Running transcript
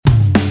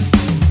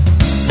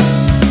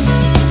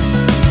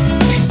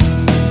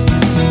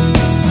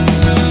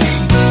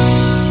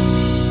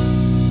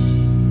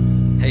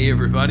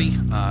everybody.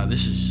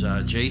 This is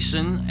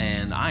Jason,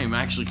 and I am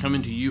actually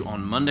coming to you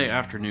on Monday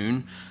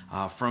afternoon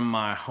from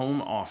my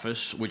home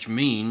office, which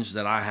means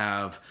that I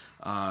have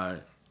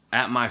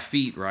at my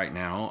feet right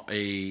now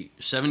a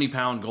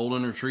 70-pound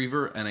golden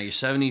retriever and a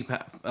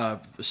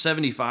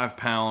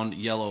 75-pound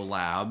yellow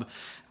lab,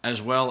 as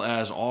well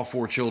as all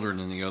four children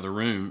in the other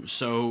room.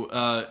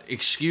 So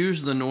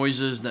excuse the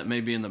noises that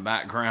may be in the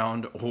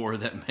background or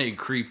that may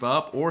creep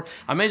up, or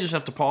I may just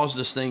have to pause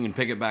this thing and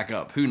pick it back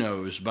up. Who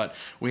knows? But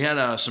we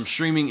had some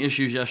streaming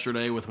issues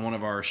yesterday with one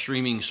of our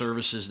streaming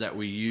services that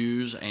we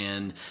use,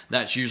 and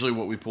that's usually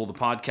what we pull the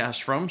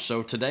podcast from.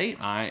 So today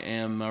I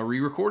am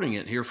re-recording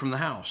it here from the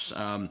house.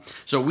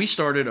 So we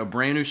started a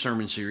brand new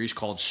sermon series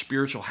called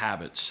Spiritual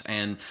Habits,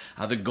 and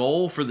the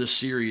goal for this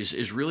series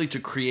is really to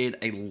create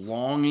a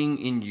longing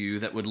in you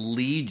that would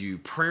lead you,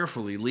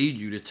 prayerfully lead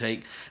you to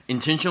take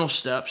intentional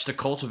steps to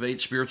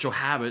cultivate spiritual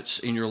habits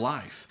in your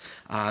life.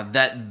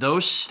 That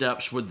those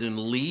steps would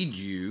then lead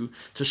you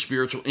to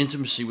spiritual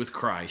intimacy with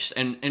Christ.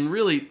 And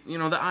really, you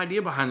know, the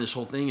idea behind this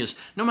whole thing is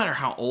no matter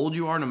how old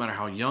you are, no matter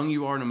how young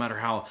you are, no matter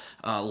how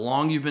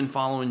long you've been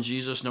following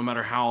Jesus, no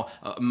matter how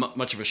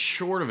much of a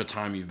short of a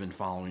time you've been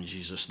following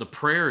Jesus, the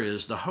prayer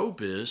is, the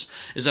hope is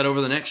that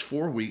over the next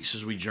 4 weeks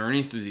as we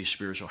journey through these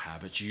spiritual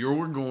habits,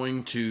 you're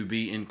going to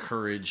be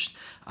encouraged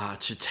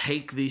to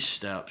take these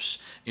steps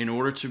in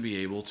order to be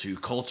able to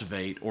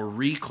cultivate or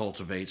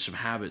recultivate some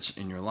habits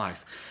in your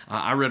life.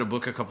 I read a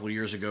book a couple of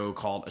years ago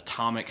called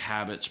Atomic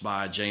Habits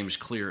by James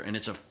Clear, and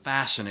it's a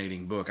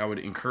fascinating book. I would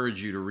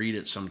encourage you to read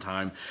it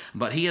sometime.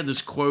 But he had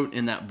this quote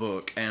in that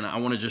book, and I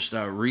want to just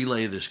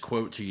relay this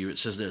quote to you. It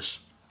says this: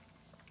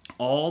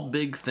 "All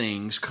big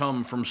things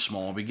come from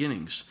small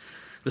beginnings.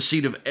 The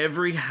seed of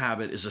every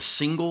habit is a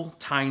single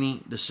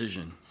tiny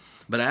decision.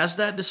 But as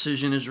that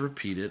decision is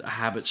repeated, a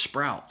habit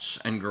sprouts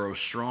and grows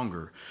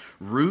stronger.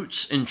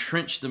 Roots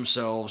entrench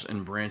themselves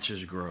and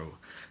branches grow.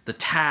 The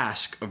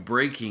task of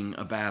breaking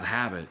a bad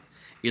habit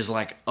is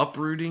like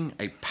uprooting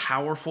a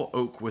powerful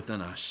oak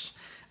within us.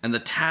 And the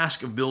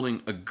task of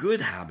building a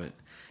good habit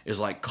is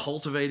like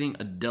cultivating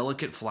a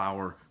delicate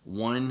flower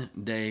one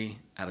day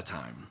at a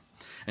time."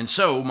 And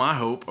so my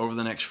hope over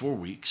the next 4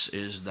 weeks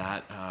is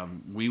that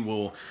we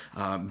will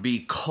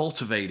be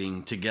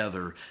cultivating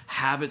together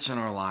habits in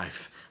our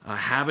life,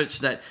 habits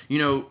that, you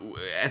know,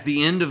 at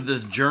the end of the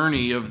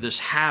journey of this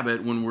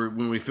habit,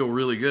 when we feel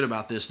really good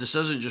about this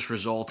doesn't just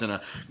result in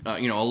a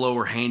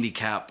lower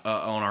handicap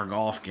on our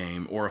golf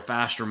game, or a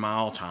faster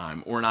mile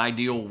time, or an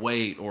ideal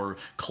weight or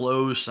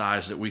clothes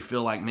size that we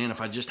feel like, man, if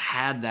I just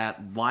had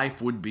that,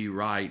 life would be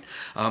right.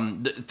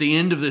 At the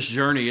end of this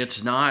journey,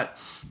 it's not,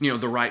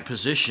 the right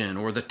position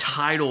or the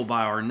title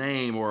by our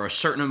name or a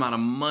certain amount of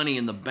money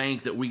in the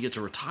bank that we get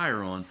to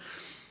retire on.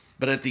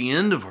 But at the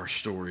end of our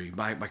story,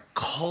 by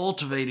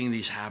cultivating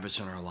these habits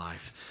in our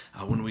life,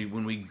 when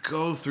we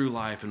go through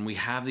life and we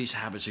have these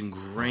habits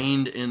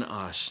ingrained in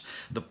us,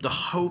 the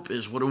hope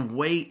is what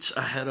awaits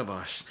ahead of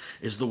us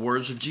is the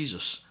words of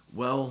Jesus: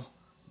 "Well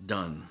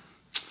done."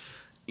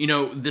 You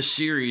know, this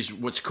series,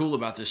 what's cool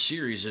about this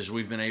series is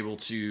we've been able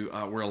to,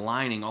 we're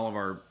aligning all of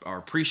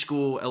our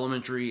preschool,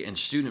 elementary, and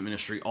student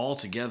ministry all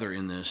together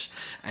in this.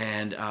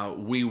 And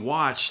we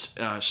watched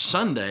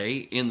Sunday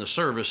in the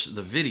service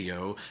the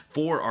video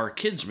for our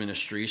kids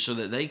ministry so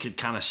that they could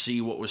kind of see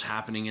what was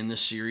happening in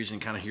this series and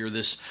kind of hear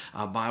this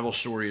Bible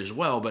story as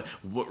well. But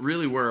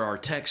where our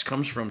text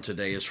comes from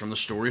today is from the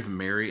story of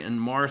Mary and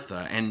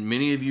Martha. And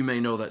many of you may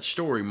know that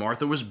story.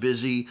 Martha was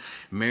busy.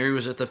 Mary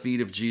was at the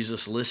feet of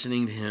Jesus,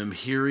 listening to him,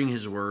 hearing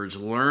his words,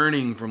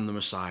 learning from the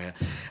Messiah.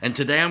 And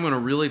today I'm going to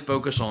really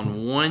focus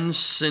on one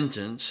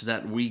sentence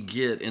that we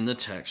get in the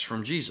text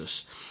from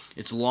Jesus.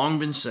 It's long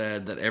been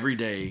said that every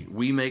day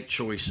we make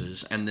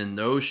choices, and then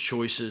those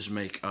choices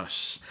make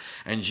us.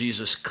 And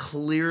Jesus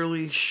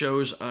clearly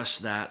shows us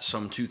that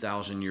some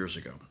 2,000 years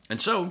ago.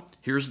 And so,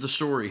 here's the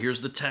story.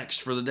 Here's the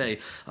text for the day.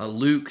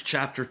 Luke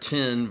chapter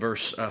 10,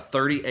 verse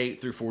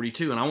 38 through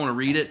 42. And I want to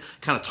read it,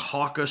 kind of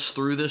talk us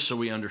through this so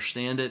we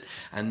understand it.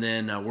 And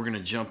then we're going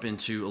to jump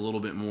into a little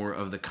bit more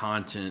of the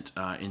content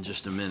in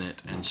just a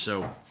minute. And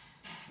so,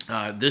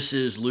 this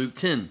is Luke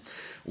 10.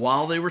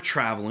 While they were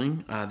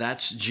traveling,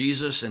 that's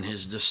Jesus and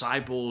his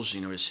disciples.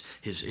 You know,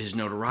 his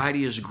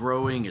notoriety is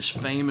growing, his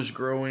fame is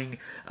growing.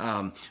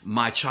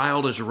 My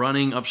child is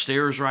running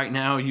upstairs right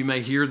now. You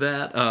may hear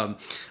that,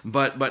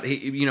 but he,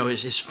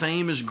 his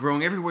fame is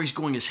growing. Everywhere he's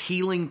going is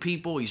healing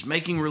people. He's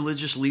making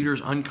religious leaders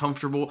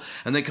uncomfortable,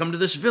 and they come to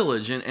this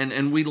village,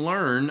 and we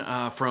learn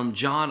from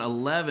John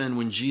 11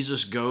 when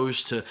Jesus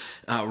goes to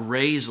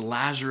raise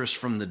Lazarus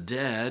from the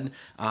dead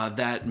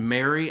that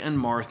Mary and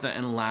Martha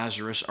and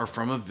Lazarus are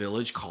from a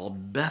village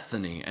called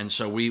Bethany. And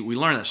so we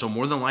learn that. So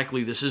more than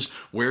likely, this is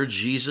where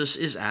Jesus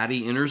is at.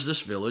 He enters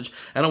this village,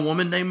 and a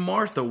woman named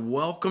Martha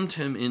welcomed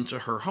him into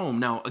her home.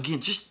 Now,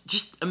 again,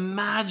 just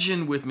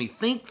imagine with me,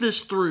 think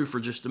this through for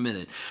just a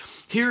minute.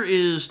 Here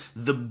is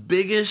the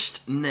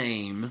biggest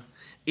name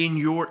in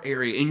your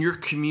area, in your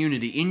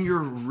community, in your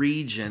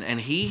region,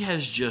 and he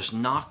has just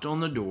knocked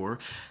on the door,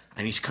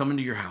 and he's coming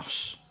to your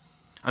house.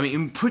 I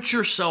mean, put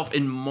yourself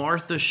in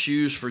Martha's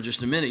shoes for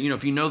just a minute. You know,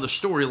 if you know the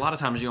story, a lot of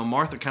times,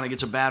 Martha kind of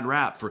gets a bad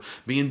rap for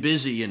being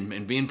busy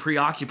and being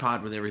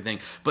preoccupied with everything.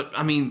 But,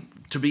 I mean,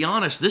 to be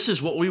honest, this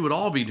is what we would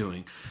all be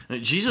doing.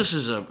 Jesus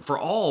is for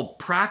all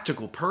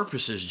practical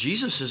purposes,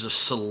 Jesus is a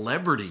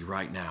celebrity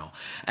right now.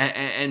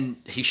 And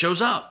he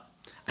shows up.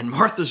 And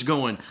Martha's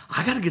going,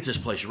 I got to get this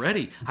place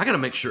ready. I got to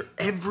make sure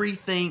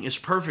everything is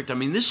perfect. I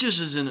mean, this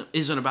just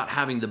isn't about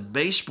having the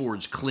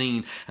baseboards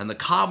clean and the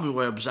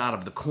cobwebs out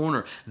of the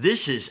corner.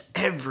 This is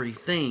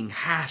everything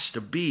has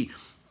to be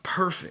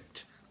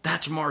perfect.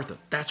 That's Martha.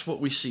 That's what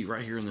we see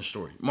right here in the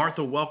story.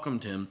 Martha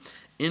welcomed him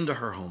into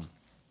her home.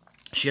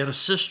 She had a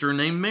sister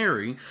named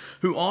Mary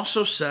who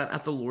also sat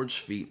at the Lord's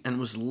feet and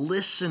was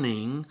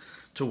listening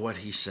to what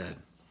he said.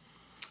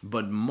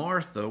 But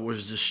Martha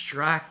was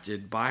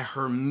distracted by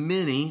her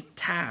many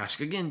tasks.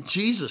 Again,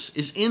 Jesus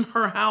is in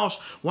her house.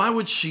 Why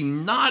would she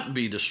not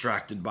be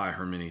distracted by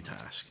her many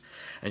tasks?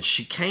 And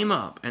she came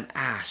up and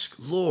asked,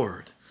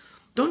 Lord,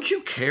 don't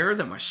you care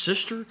that my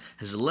sister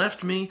has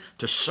left me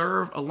to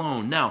serve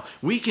alone? Now,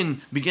 we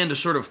can begin to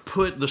sort of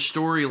put the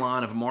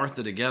storyline of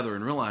Martha together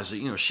and realize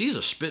that, she's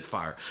a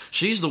spitfire.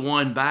 She's the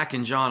one back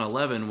in John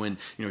 11 when,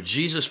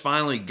 Jesus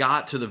finally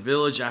got to the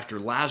village after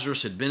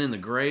Lazarus had been in the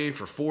grave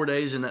for 4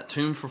 days, in that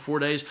tomb for 4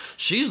 days.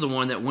 She's the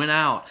one that went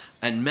out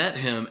and met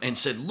him and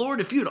said, Lord,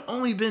 if you'd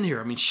only been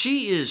here. I mean,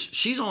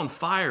 she's on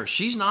fire.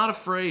 She's not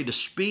afraid to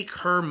speak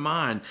her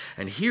mind.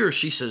 And here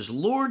she says,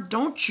 Lord,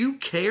 don't you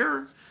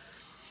care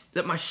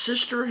that my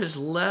sister has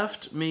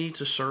left me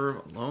to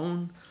serve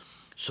alone?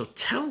 So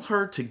tell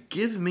her to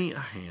give me a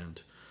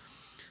hand.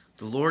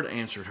 The Lord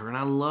answered her, and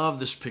I love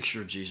this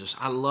picture of Jesus.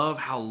 I love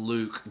how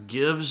Luke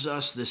gives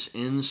us this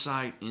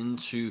insight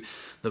into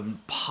the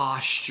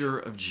posture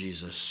of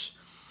Jesus.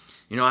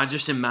 I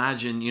just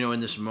imagine, in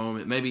this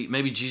moment,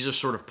 maybe Jesus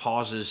sort of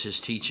pauses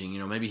his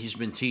teaching. Maybe he's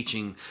been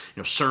teaching,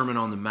 Sermon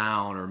on the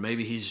Mount, or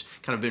maybe he's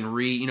kind of been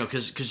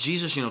because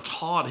Jesus,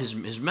 taught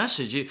his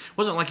message. It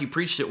wasn't like he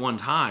preached it one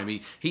time.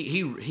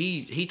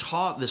 He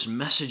taught this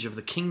message of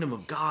the kingdom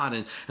of God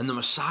and the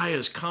Messiah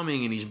is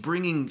coming and he's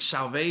bringing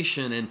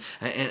salvation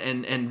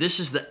and this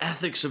is the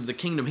ethics of the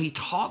kingdom. He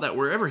taught that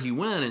wherever he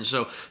went, and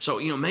so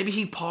maybe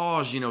he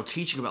paused,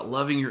 teaching about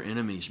loving your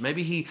enemies.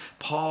 Maybe he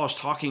paused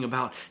talking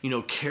about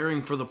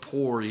caring for the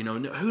poor.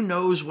 Who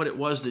knows what it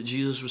was that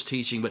Jesus was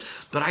teaching, but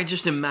I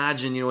just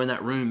imagine, in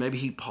that room, maybe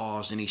he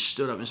paused and he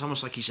stood up. It's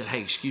almost like he said,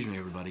 hey, excuse me,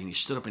 everybody. And he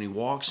stood up and he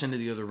walks into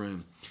the other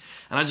room.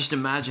 And I just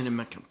imagine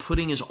him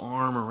putting his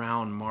arm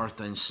around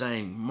Martha and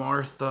saying,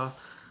 Martha,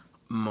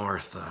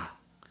 Martha,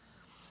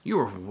 you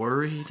are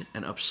worried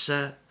and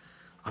upset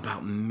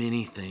about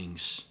many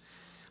things.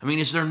 I mean,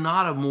 is there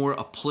not a more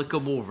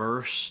applicable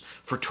verse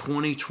for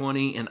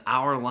 2020 in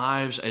our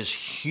lives as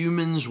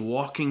humans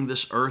walking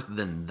this earth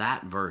than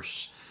that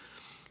verse?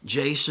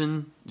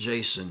 Jason,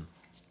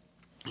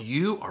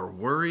 you are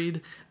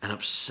worried and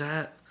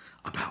upset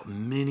about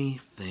many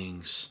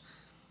things,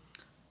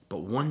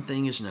 but one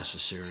thing is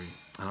necessary.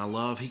 And I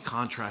love he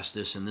contrasts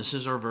this, and this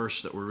is our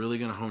verse that we're really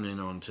going to hone in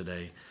on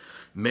today.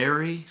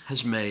 Mary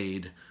has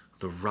made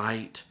the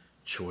right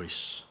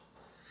choice,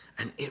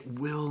 and it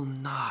will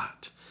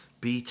not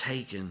be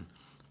taken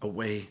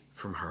away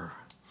from her.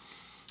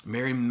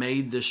 Mary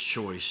made this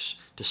choice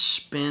to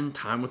spend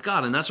time with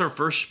God. And that's our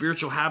first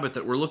spiritual habit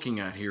that we're looking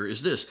at here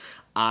is this.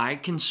 I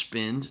can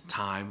spend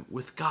time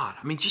with God.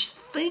 I mean, just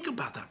think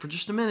about that for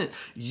just a minute.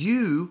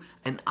 You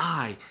and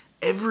I,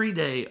 every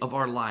day of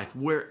our life,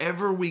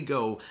 wherever we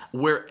go,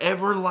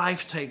 wherever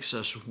life takes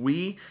us,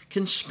 we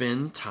can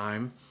spend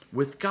time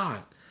with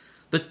God.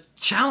 The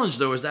challenge,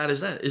 though, is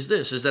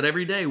that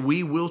every day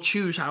we will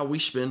choose how we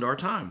spend our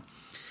time.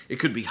 It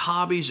could be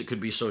hobbies, it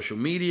could be social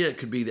media, it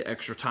could be the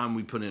extra time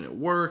we put in at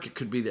work, it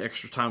could be the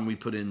extra time we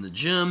put in the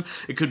gym,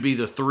 it could be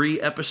the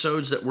 3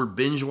 episodes that we're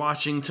binge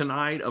watching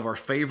tonight of our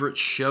favorite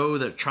show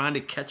that trying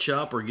to catch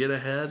up or get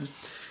ahead.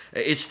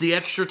 It's the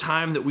extra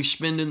time that we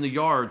spend in the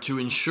yard to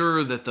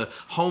ensure that the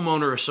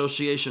homeowner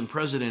association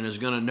president is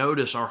going to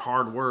notice our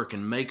hard work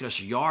and make us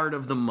yard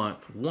of the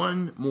month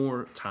one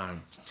more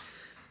time.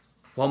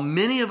 While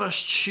many of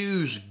us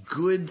choose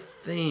good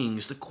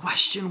things, the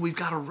question we've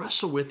got to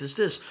wrestle with is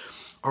this.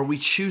 Are we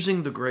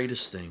choosing the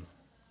greatest thing?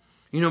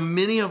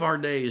 Many of our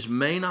days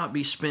may not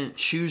be spent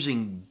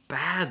choosing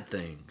bad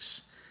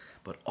things,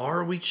 but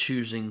are we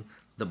choosing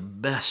the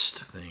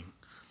best thing?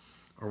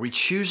 Are we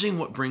choosing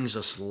what brings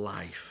us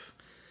life?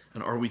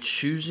 And are we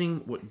choosing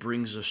what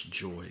brings us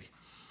joy?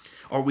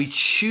 Are we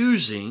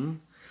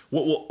choosing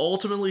what will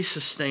ultimately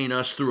sustain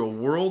us through a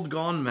world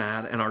gone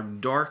mad and our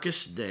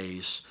darkest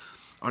days?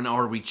 And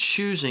are we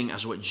choosing,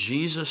 as what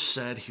Jesus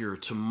said here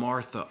to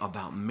Martha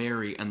about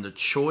Mary and the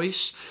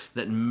choice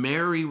that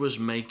Mary was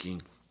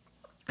making,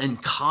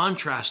 and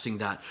contrasting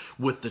that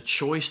with the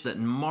choice that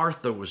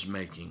Martha was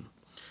making?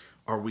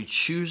 Are we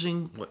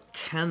choosing what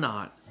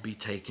cannot be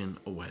taken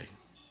away?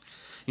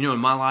 In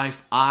my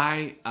life,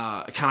 I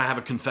kind of have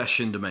a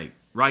confession to make.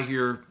 Right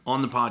here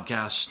on the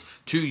podcast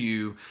to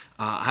you,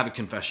 I have a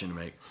confession to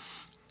make.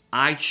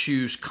 I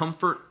choose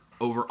comfort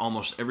over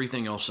almost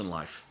everything else in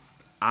life.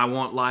 I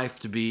want life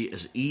to be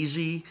as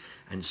easy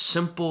and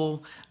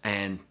simple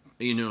and,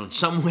 in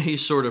some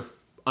ways sort of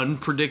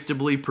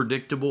unpredictably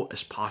predictable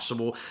as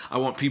possible. I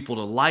want people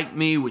to like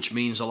me, which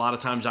means a lot of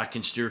times I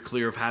can steer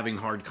clear of having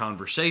hard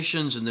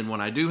conversations. And then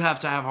when I do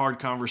have to have hard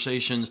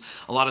conversations,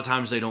 a lot of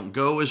times they don't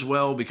go as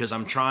well because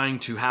I'm trying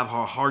to have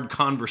a hard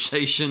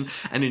conversation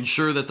and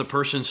ensure that the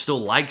person still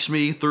likes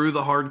me through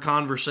the hard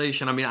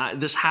conversation. I mean,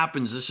 this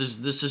happens. This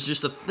is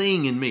just a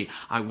thing in me.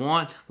 I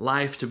want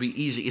life to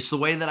be easy. It's the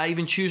way that I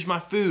even choose my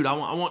food. I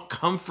want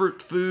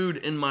comfort food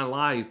in my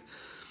life.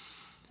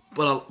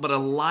 But a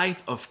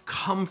life of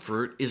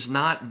comfort is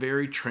not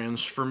very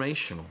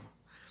transformational.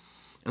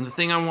 And the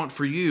thing I want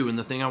for you and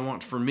the thing I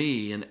want for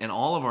me and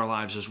all of our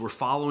lives is we're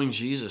following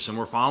Jesus, and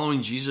we're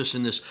following Jesus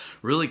in this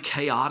really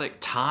chaotic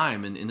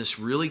time and in this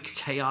really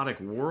chaotic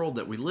world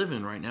that we live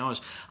in right now. Is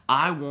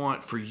I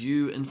want for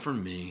you and for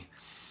me,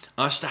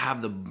 us to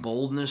have the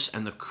boldness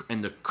and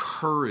the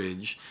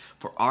courage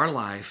for our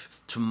life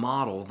to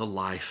model the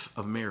life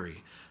of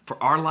Mary.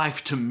 For our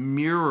life to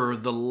mirror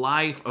the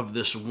life of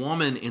this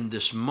woman in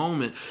this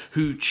moment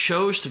who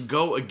chose to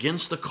go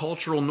against the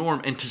cultural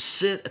norm and to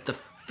sit at the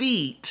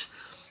feet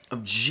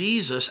of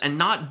Jesus and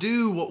not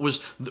do what was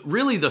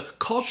really the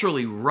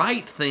culturally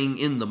right thing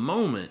in the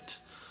moment,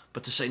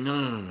 but to say,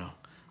 no.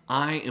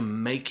 I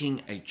am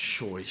making a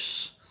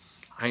choice.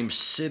 I am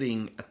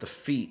sitting at the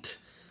feet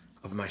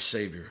of my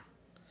Savior.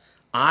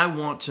 I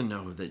want to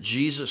know that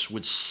Jesus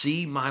would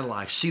see my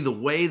life, see the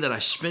way that I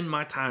spend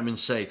my time and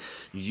say,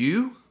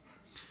 you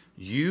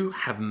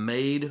have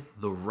made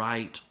the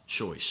right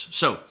choice.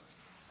 So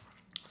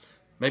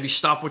maybe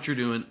stop what you're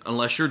doing.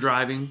 Unless you're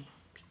driving,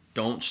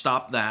 don't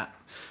stop that.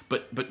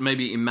 But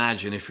maybe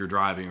imagine if you're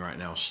driving right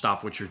now,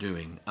 stop what you're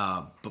doing.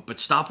 But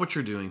stop what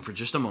you're doing for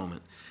just a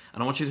moment.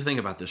 And I want you to think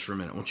about this for a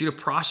minute. I want you to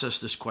process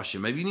this question.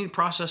 Maybe you need to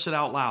process it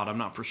out loud. I'm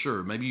not for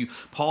sure. Maybe you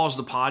pause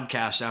the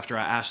podcast after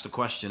I ask the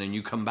question and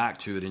you come back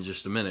to it in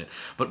just a minute.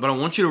 But I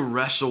want you to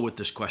wrestle with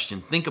this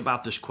question. Think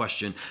about this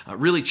question.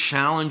 Really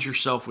challenge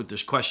yourself with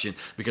this question,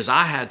 because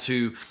I had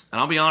to, and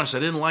I'll be honest, I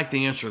didn't like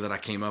the answer that I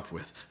came up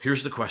with.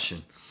 Here's the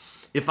question.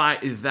 If I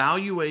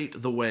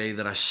evaluate the way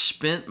that I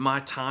spent my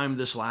time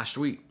this last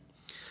week,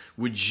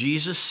 would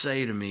Jesus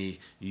say to me,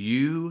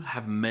 you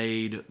have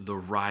made the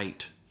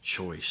right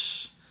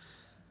choice?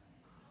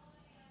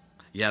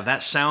 Yeah,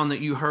 that sound that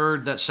you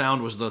heard, that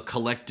sound was the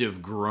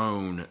collective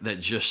groan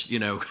that just,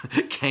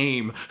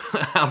 came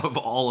out of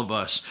all of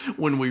us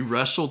when we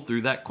wrestled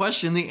through that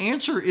question. The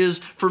answer is,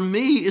 for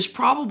me, is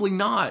probably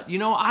not.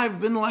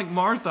 I've been like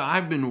Martha.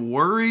 I've been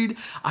worried.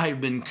 I've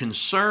been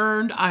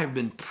concerned. I've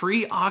been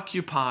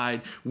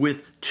preoccupied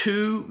with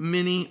too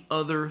many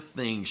other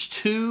things,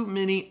 too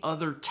many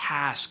other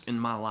tasks in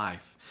my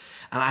life.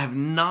 And I have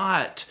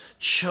not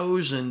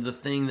chosen the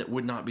thing that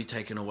would not be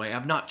taken away.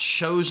 I've not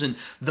chosen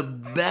the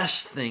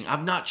best thing.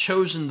 I've not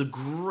chosen the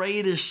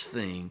greatest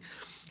thing.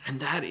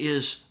 And that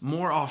is,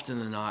 more often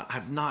than not,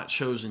 I've not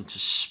chosen to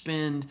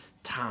spend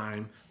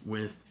time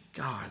with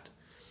God.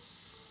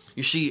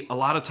 You see, a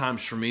lot of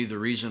times for me, the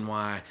reason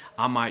why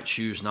I might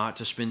choose not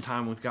to spend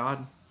time with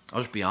God,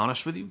 I'll just be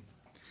honest with you,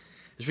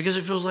 is because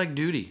it feels like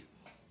duty.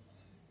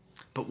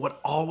 But what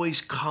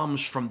always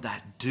comes from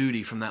that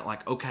duty, from that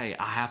okay,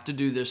 I have to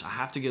do this, I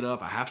have to get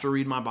up, I have to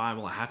read my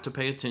Bible, I have to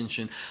pay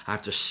attention, I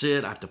have to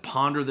sit, I have to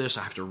ponder this,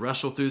 I have to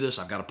wrestle through this,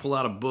 I've got to pull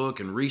out a book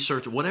and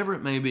research, whatever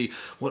it may be,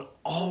 what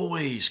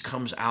always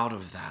comes out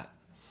of that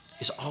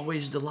is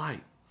always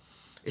delight.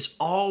 It's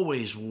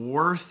always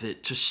worth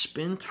it to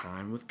spend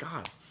time with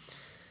God.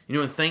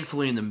 And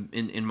thankfully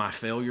in my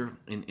failure,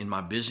 in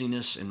my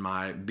busyness, in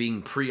my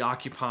being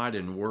preoccupied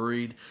and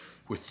worried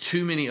with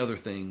too many other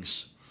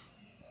things,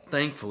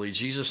 thankfully,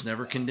 Jesus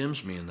never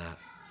condemns me in that.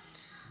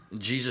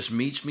 Jesus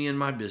meets me in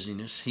my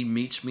busyness. He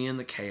meets me in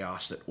the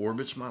chaos that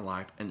orbits my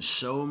life, and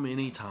so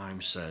many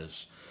times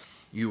says,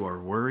 you are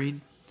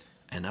worried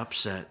and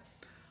upset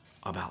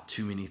about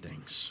too many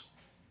things.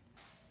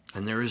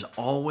 And there is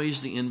always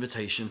the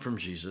invitation from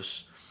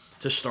Jesus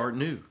to start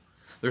new.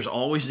 There's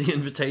always the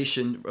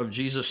invitation of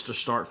Jesus to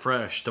start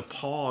fresh, to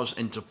pause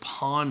and to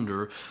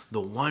ponder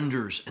the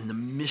wonders and the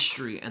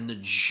mystery and the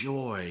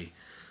joy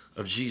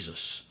of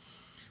Jesus.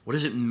 What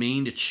does it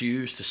mean to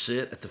choose to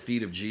sit at the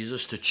feet of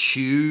Jesus, to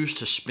choose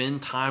to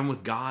spend time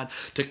with God,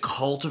 to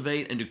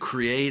cultivate and to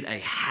create a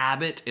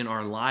habit in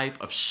our life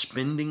of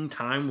spending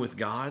time with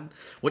God?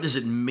 What does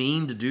it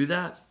mean to do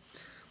that?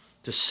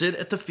 To sit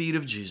at the feet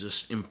of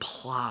Jesus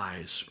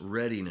implies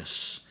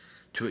readiness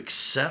to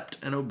accept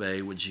and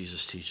obey what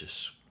Jesus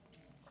teaches.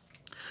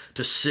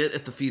 To sit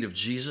at the feet of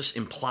Jesus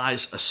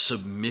implies a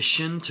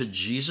submission to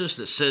Jesus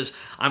that says,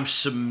 I'm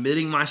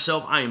submitting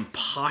myself, I am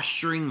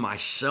posturing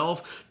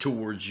myself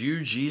towards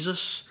you,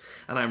 Jesus,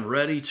 and I'm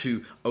ready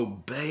to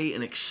obey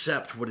and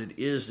accept what it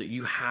is that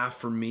you have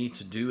for me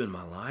to do in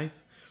my life.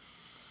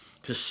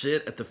 To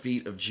sit at the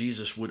feet of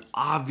Jesus would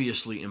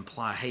obviously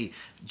imply, hey,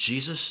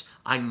 Jesus,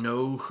 I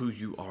know who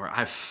you are. I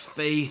have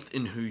faith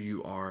in who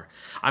you are.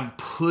 I'm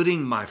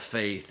putting my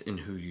faith in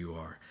who you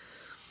are.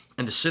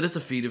 And to sit at the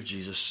feet of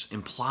Jesus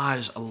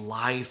implies a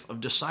life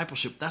of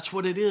discipleship. That's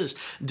what it is.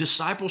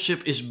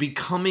 Discipleship is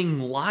becoming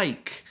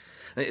like.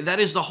 That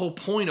is the whole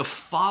point of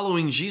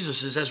following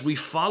Jesus, is as we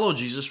follow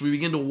Jesus, we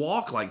begin to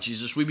walk like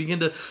Jesus. We begin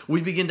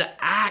to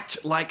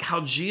act like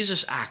how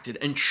Jesus acted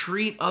and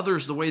treat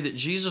others the way that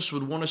Jesus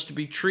would want us to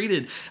be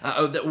treated,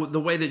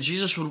 the way that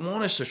Jesus would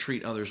want us to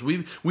treat others.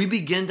 We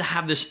begin to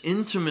have this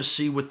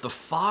intimacy with the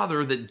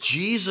Father that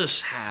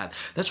Jesus had.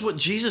 That's what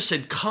Jesus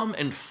said, come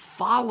and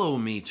follow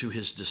me, to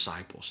his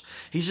disciples.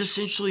 He's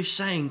essentially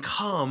saying,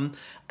 come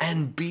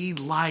and be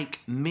like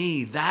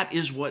me. That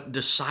is what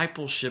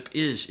discipleship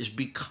is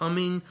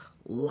becoming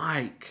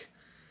like.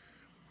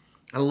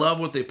 I love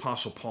what the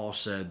Apostle Paul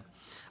said.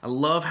 I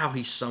love how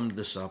he summed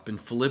this up in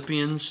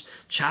Philippians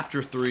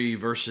chapter 3,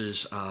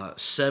 verses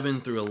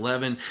 7 through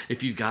 11.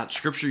 If you've got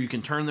scripture, you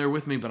can turn there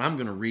with me, but I'm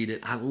going to read it.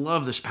 I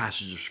love this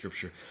passage of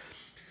scripture.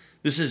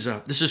 This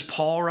is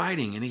Paul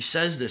writing, and he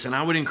says this, and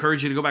I would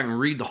encourage you to go back and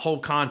read the whole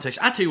context.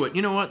 I tell you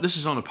what, this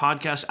is on a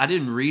podcast. I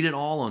didn't read it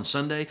all on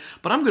Sunday,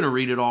 but I'm going to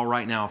read it all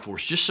right now for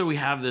us, just so we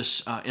have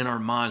this in our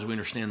minds, we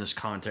understand this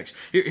context.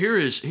 Here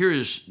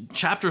is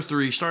chapter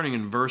 3, starting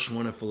in verse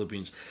 1 of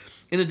Philippians.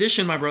 In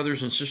addition, my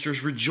brothers and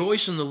sisters,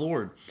 rejoice in the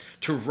Lord.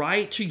 To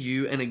write to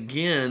you and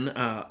again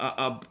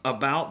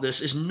about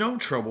this is no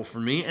trouble for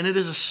me, and it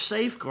is a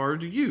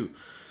safeguard to you.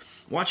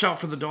 Watch out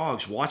for the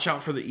dogs. Watch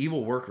out for the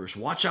evil workers.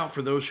 Watch out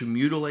for those who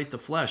mutilate the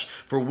flesh.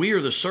 For we are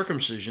the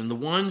circumcision, the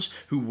ones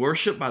who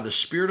worship by the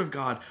Spirit of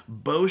God,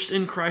 boast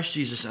in Christ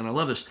Jesus. And I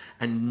love this.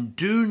 And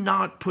do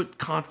not put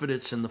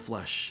confidence in the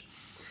flesh.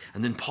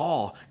 And then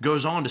Paul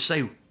goes on to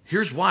say,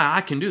 here's why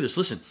I can do this.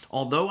 Listen,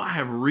 although I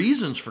have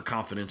reasons for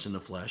confidence in the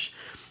flesh,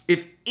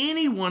 if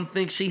anyone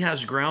thinks he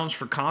has grounds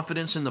for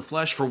confidence in the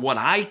flesh for what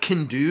I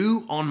can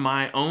do on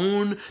my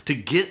own to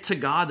get to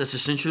God, that's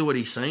essentially what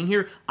he's saying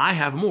here, I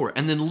have more.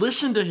 And then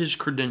listen to his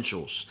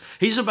credentials.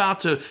 He's about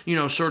to,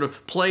 sort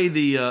of play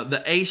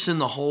the ace in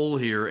the hole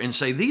here and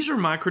say, these are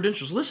my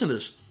credentials. Listen to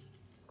this.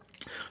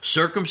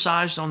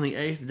 Circumcised on the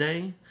 8th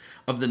day,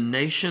 of the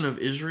nation of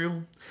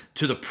Israel,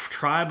 to the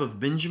tribe of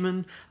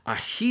Benjamin, a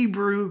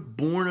Hebrew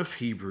born of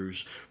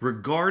Hebrews,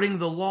 regarding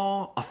the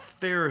law, a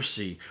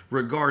Pharisee,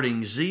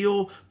 regarding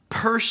zeal,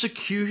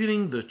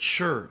 persecuting the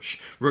church,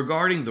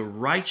 regarding the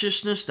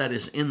righteousness that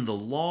is in the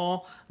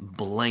law,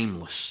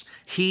 blameless.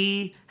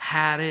 He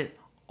had it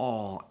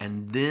all.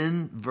 And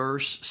then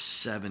verse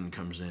 7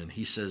 comes in.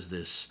 He says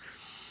this,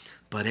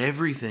 but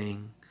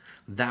everything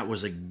that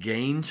was a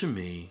gain to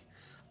me,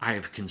 I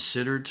have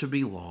considered to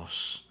be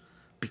loss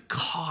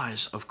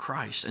because of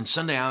Christ. And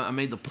Sunday I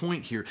made the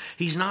point here.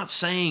 He's not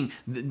saying,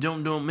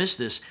 don't miss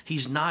this.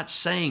 He's not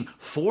saying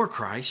for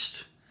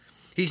Christ.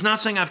 He's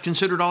not saying I've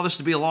considered all this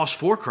to be a loss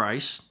for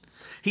Christ.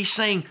 He's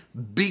saying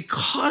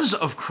because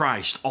of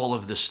Christ, all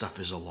of this stuff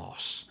is a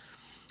loss.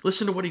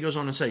 Listen to what he goes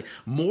on and say.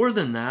 More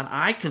than that,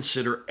 I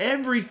consider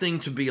everything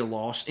to be a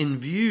loss in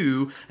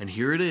view, and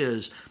here it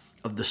is,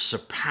 of the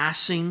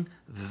surpassing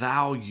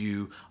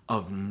value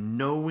of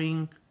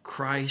knowing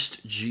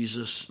Christ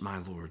Jesus my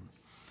Lord.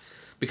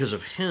 Because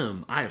of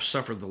him, I have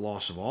suffered the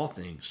loss of all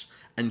things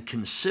and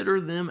consider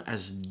them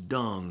as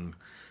dung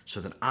so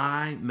that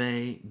I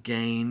may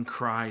gain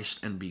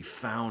Christ and be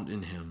found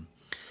in him.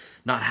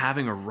 Not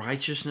having a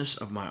righteousness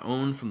of my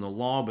own from the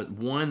law, but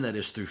one that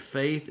is through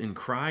faith in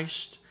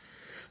Christ,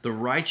 the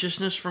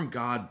righteousness from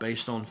God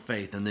based on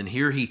faith. And then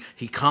here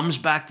he comes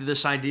back to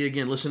this idea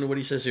again. Listen to what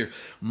he says here.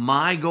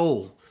 My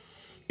goal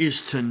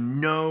is to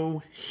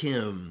know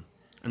him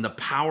and the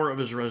power of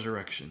his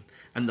resurrection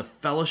and the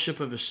fellowship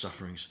of his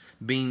sufferings,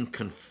 being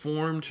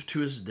conformed to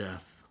his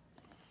death.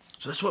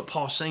 So that's what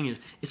Paul's saying is,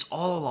 it's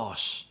all a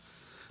loss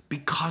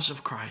because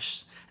of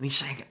Christ. And he's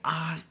saying,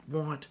 I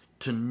want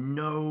to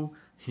know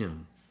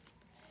him.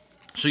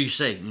 So you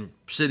say, you're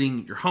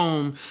sitting, you're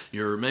home,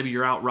 maybe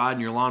you're out riding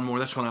your lawnmower.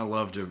 That's when I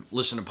love to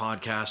listen to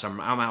podcasts. I'm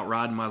out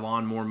riding my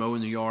lawnmower,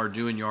 mowing the yard,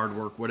 doing yard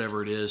work,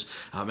 whatever it is.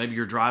 Maybe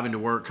you're driving to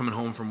work, coming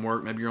home from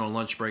work. Maybe you're on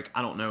lunch break.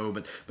 I don't know.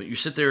 But you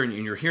sit there and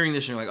you're hearing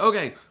this and you're like,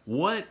 okay,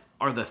 what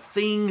are the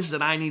things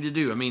that I need to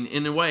do? I mean,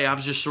 in a way,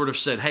 I've just sort of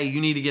said, hey,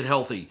 you need to get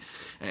healthy.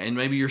 And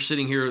maybe you're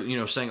sitting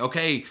here, saying,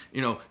 okay,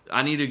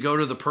 I need to go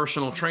to the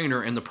personal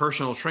trainer, and the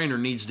personal trainer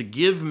needs to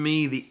give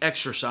me the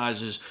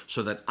exercises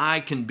so that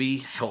I can be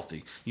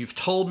healthy. You've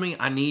told me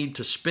I need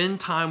to spend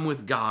time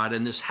with God,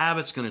 and this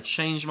habit's going to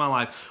change my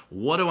life.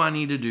 What do I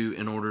need to do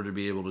in order to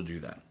be able to do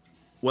that?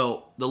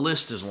 Well, the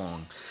list is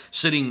long.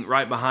 Sitting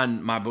right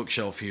behind my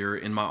bookshelf here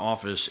in my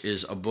office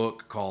is a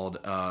book called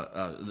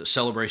The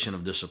Celebration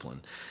of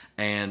Discipline.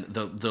 And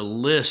the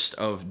list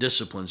of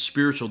disciplines,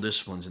 spiritual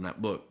disciplines in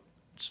that book,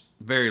 it's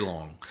very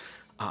long.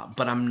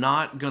 But I'm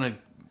not going to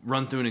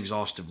run through an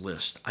exhaustive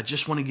list. I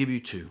just want to give you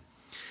two.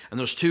 And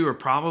those two are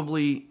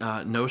probably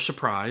no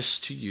surprise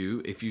to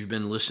you if you've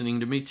been listening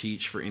to me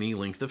teach for any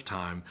length of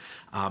time.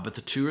 But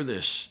the two are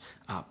this,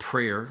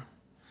 prayer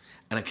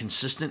and a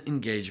consistent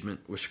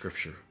engagement with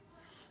Scripture.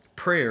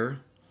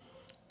 Prayer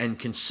and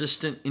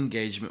consistent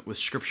engagement with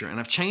Scripture. And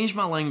I've changed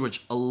my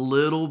language a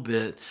little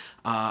bit.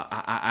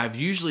 I've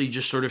usually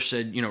just sort of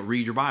said,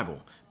 read your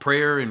Bible.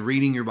 prayer and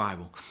reading your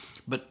Bible.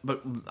 But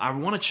I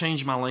want to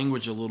change my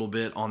language a little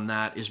bit on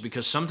that, is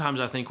because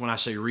sometimes I think when I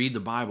say read the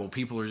Bible,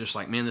 people are just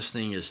like, man, this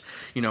thing is,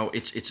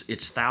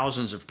 it's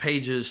thousands of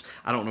pages.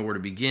 I don't know where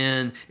to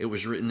begin. It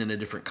was written in a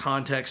different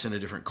context, in a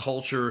different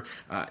culture.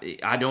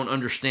 I don't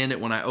understand it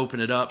when I open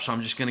it up, so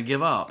I'm just going to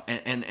give up.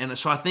 And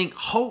so I think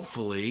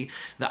hopefully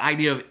the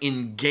idea of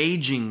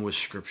engaging with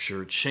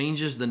Scripture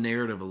changes the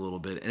narrative a little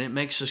bit, and it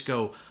makes us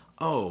go,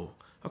 oh,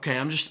 okay,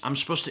 I'm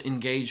supposed to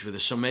engage with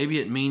this. So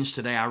maybe it means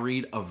today I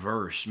read a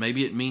verse.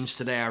 Maybe it means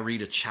today I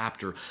read a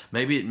chapter.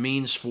 Maybe it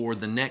means for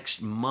the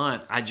next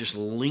month I just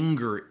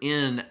linger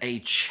in a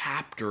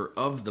chapter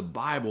of the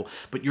Bible.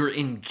 But you're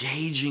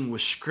engaging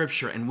with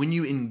Scripture. And when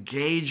you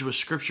engage with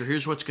Scripture,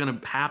 here's what's going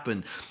to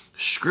happen.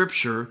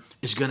 Scripture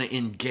is going to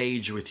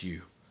engage with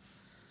you.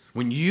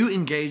 When you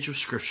engage with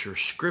Scripture,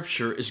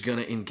 Scripture is going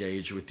to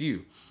engage with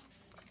you.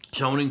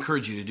 So I want to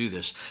encourage you to do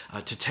this,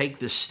 to take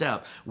this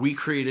step. We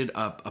created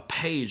a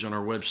page on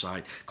our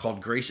website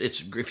called Grace.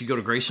 If you go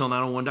to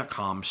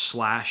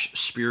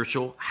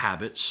gracehill901.com/spiritual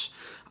habits,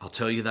 I'll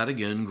tell you that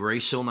again,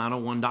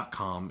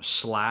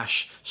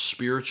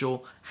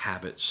 gracehill901.com/spiritual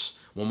habits.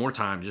 One more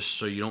time, just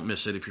so you don't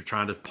miss it if you're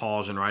trying to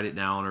pause and write it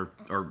down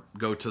or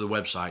go to the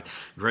website,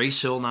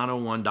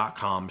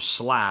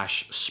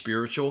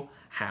 gracehill901.com/spiritual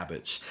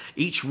habits.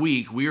 Each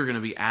week, we are going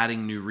to be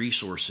adding new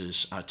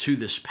resources to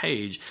this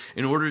page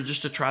in order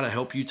just to try to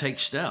help you take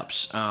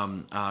steps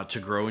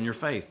to grow in your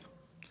faith.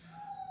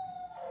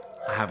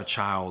 I have a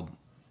child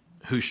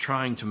who's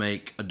trying to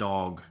make a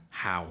dog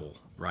howl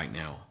right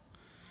now.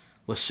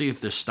 Let's see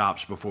if this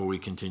stops before we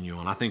continue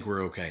on. I think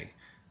we're okay.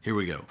 Here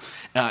we go.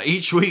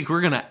 Each week, we're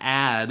going to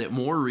add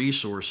more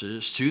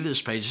resources to this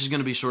page. This is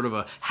going to be sort of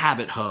a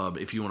habit hub,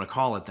 if you want to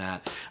call it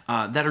that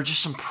are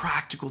just some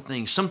practical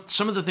things.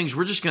 Some of the things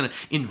we're just going to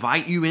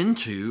invite you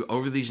into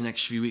over these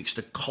next few weeks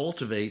to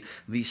cultivate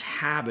these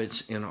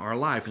habits in our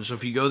life. And so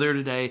if you go there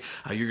today,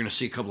 you're going to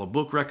see a couple of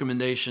book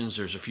recommendations.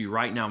 There's a few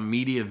right now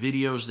media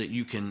videos that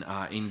you can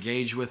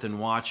engage with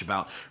and watch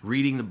about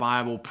reading the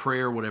Bible,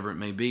 prayer, whatever it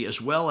may be, as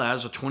well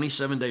as a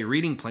 27-day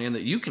reading plan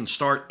that you can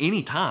start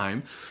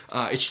anytime.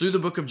 It's through the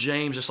book of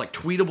James. It's like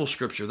tweetable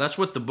Scripture. That's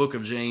what the book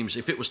of James,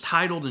 if it was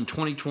titled in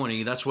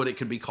 2020, that's what it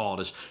could be called,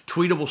 is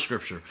tweetable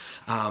Scripture.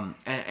 And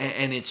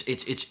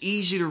it's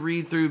easy to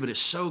read through, but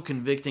it's so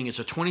convicting. It's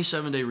a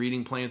 27-day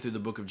reading plan through the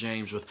book of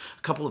James with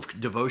a couple of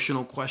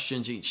devotional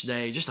questions each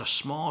day, just a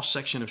small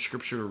section of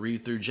Scripture to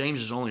read through.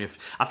 James is only,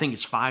 I think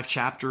it's 5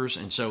 chapters,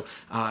 and so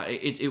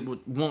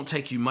it won't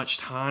take you much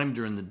time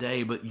during the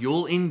day, but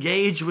you'll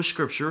engage with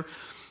Scripture.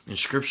 And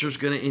Scripture is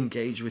going to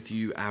engage with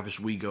you as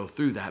we go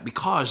through that,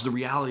 because the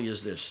reality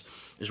is this,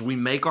 is we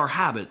make our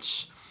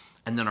habits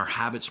and then our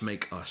habits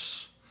make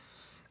us.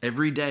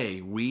 Every day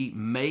we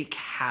make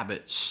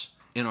habits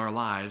in our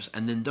lives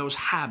and then those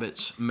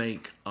habits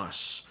make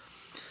us.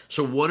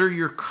 So what are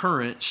your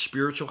current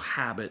spiritual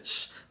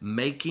habits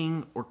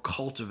making or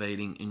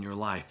cultivating in your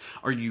life?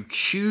 Are you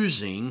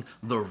choosing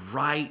the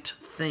right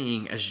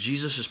thing, as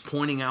Jesus is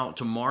pointing out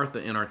to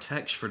Martha in our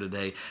text for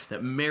today,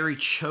 that Mary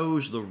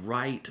chose the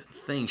right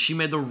thing. She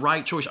made the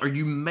right choice. Are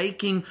you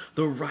making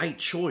the right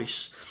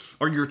choice?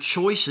 Are your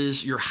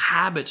choices, your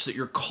habits that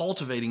you're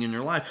cultivating in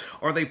your life,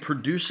 are they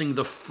producing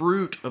the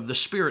fruit of the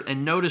Spirit?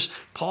 And notice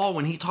Paul,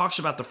 when he talks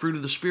about the fruit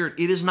of the Spirit,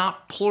 it is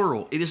not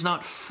plural. It is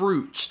not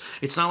fruits.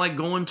 It's not like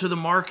going to the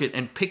market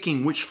and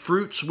picking which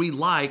fruits we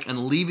like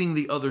and leaving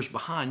the others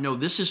behind. No,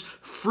 this is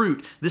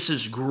fruit. This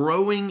is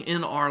growing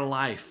in our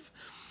life.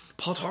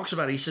 Paul talks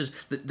about it. He says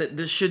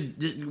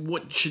that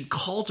what should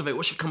cultivate,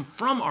 what should come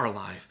from our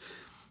life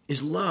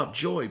is love,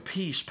 joy,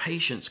 peace,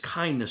 patience,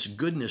 kindness,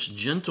 goodness,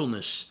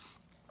 gentleness,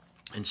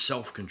 and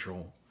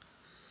self-control.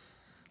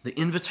 The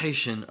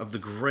invitation of the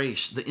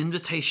grace, the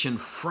invitation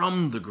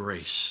from the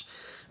grace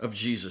of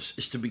Jesus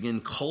is to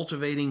begin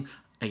cultivating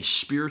a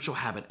spiritual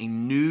habit, a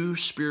new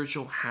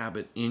spiritual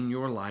habit in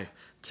your life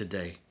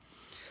today.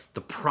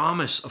 The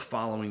promise of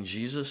following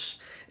Jesus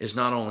is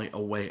not only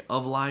a way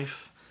of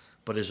life,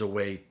 but is a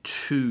way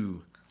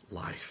to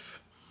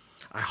life.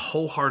 I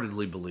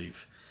wholeheartedly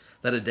believe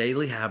that a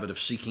daily habit of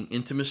seeking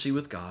intimacy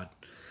with God,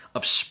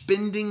 of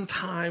spending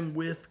time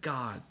with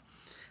God,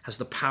 has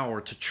the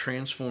power to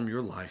transform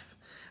your life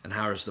and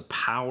has the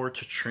power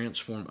to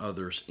transform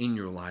others in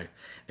your life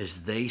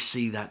as they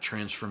see that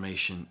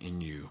transformation in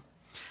you.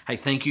 Hey,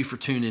 thank you for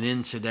tuning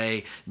in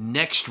today.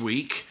 Next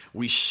week,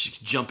 we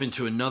jump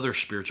into another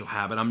spiritual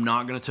habit. I'm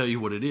not going to tell you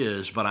what it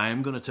is, but I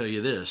am going to tell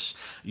you this.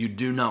 You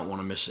do not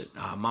want to miss it.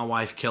 My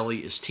wife, Kelly,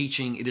 is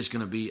teaching. It is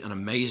going to be an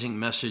amazing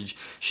message.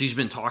 She's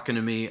been talking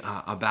to me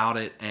about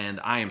it, and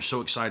I am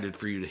so excited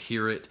for you to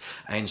hear it.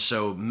 And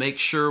so make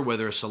sure,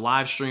 whether it's a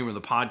live stream or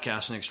the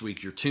podcast next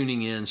week, you're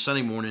tuning in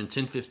Sunday morning,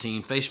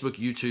 10:15, Facebook,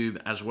 YouTube,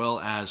 as well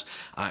as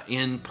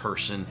in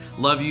person.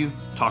 Love you.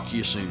 Talk to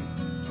you soon.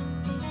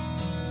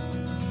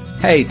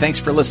 Hey, thanks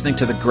for listening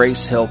to the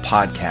Grace Hill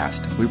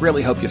Podcast. We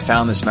really hope you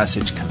found this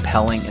message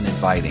compelling and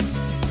inviting.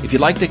 If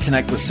you'd like to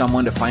connect with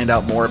someone to find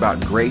out more about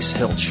Grace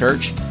Hill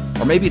Church,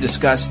 or maybe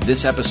discuss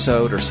this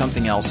episode or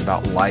something else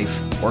about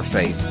life or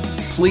faith,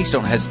 please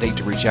don't hesitate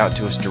to reach out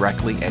to us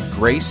directly at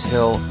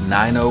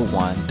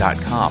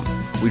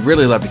gracehill901.com. We'd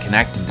really love to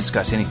connect and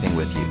discuss anything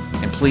with you.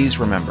 And please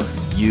remember,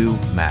 you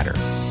matter.